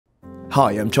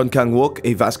Hi, I'm Chun Kang-wook,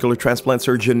 a vascular transplant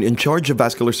surgeon in charge of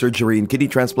vascular surgery and kidney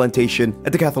transplantation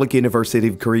at the Catholic University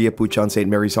of Korea Bucheon St.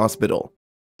 Mary's Hospital.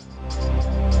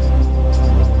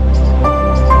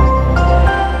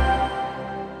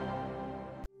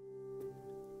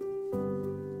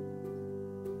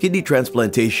 Kidney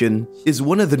transplantation is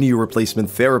one of the new replacement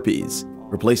therapies.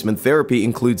 Replacement therapy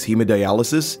includes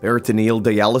hemodialysis, peritoneal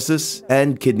dialysis,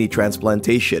 and kidney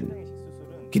transplantation.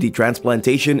 Kidney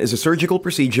transplantation is a surgical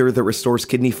procedure that restores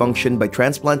kidney function by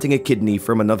transplanting a kidney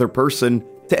from another person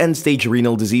to end-stage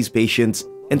renal disease patients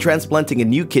and transplanting a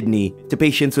new kidney to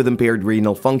patients with impaired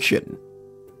renal function.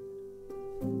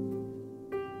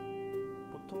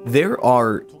 There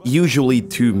are usually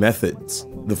two methods.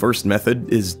 The first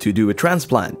method is to do a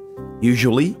transplant,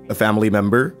 usually a family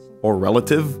member or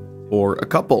relative or a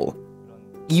couple.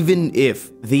 Even if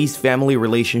these family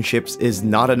relationships is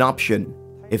not an option,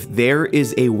 if there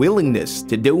is a willingness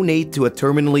to donate to a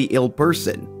terminally ill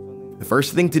person, the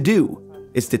first thing to do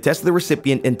is to test the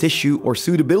recipient and tissue or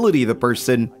suitability of the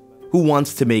person who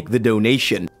wants to make the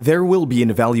donation. There will be an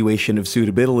evaluation of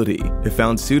suitability. If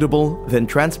found suitable, then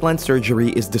transplant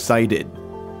surgery is decided.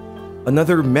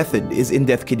 Another method is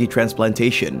in-death kidney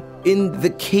transplantation. In the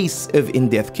case of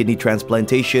in-death kidney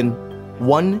transplantation,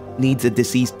 one needs a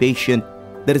deceased patient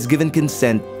that has given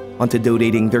consent onto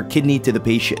donating their kidney to the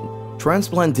patient.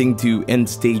 Transplanting to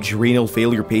end-stage renal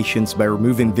failure patients by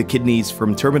removing the kidneys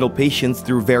from terminal patients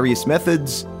through various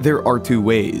methods, there are two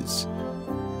ways.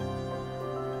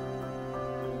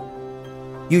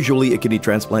 Usually, a kidney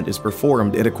transplant is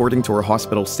performed, and according to our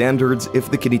hospital standards, if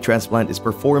the kidney transplant is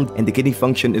performed and the kidney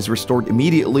function is restored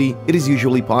immediately, it is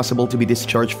usually possible to be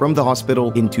discharged from the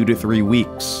hospital in 2 to 3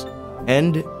 weeks.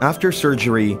 And after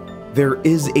surgery, there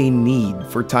is a need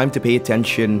for time to pay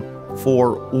attention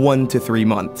for 1 to 3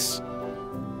 months.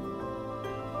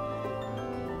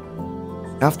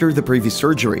 After the previous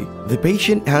surgery, the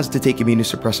patient has to take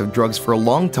immunosuppressive drugs for a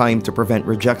long time to prevent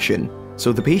rejection,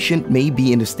 so the patient may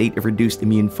be in a state of reduced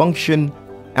immune function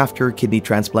after kidney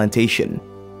transplantation.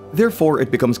 Therefore,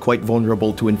 it becomes quite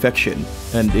vulnerable to infection,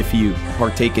 and if you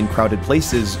partake in crowded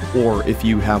places or if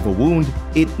you have a wound,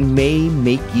 it may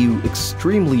make you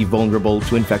extremely vulnerable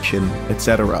to infection,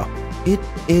 etc. It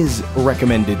is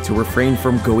recommended to refrain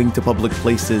from going to public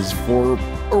places for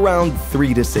around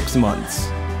 3 to 6 months.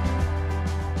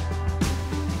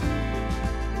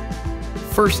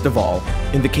 First of all,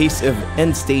 in the case of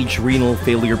end-stage renal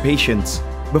failure patients,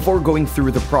 before going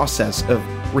through the process of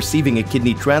receiving a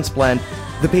kidney transplant,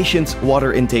 the patient's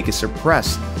water intake is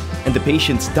suppressed and the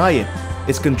patient's diet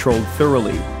is controlled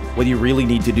thoroughly. What you really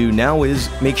need to do now is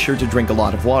make sure to drink a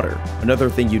lot of water. Another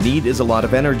thing you need is a lot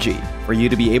of energy. For you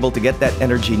to be able to get that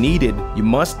energy needed, you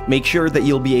must make sure that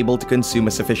you'll be able to consume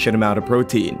a sufficient amount of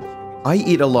protein. I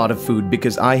eat a lot of food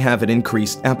because I have an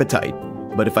increased appetite.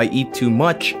 But if I eat too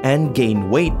much and gain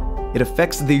weight, it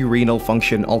affects the renal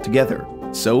function altogether.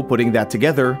 So putting that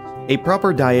together, a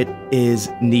proper diet is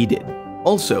needed.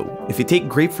 Also, if you take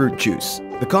grapefruit juice,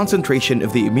 the concentration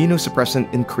of the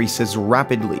immunosuppressant increases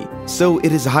rapidly, so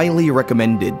it is highly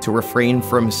recommended to refrain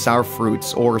from sour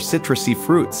fruits or citrusy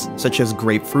fruits such as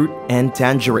grapefruit and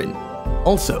tangerine.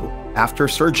 Also, after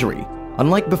surgery,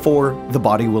 unlike before, the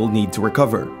body will need to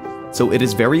recover. So it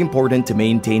is very important to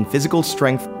maintain physical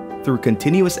strength through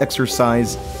continuous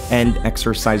exercise and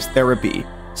exercise therapy.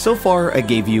 So far, I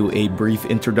gave you a brief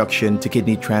introduction to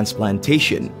kidney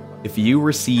transplantation. If you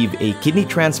receive a kidney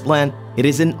transplant, it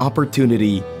is an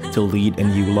opportunity to lead a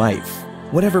new life.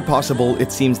 Whenever possible,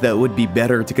 it seems that it would be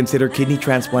better to consider kidney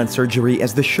transplant surgery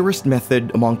as the surest method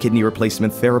among kidney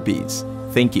replacement therapies.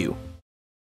 Thank you.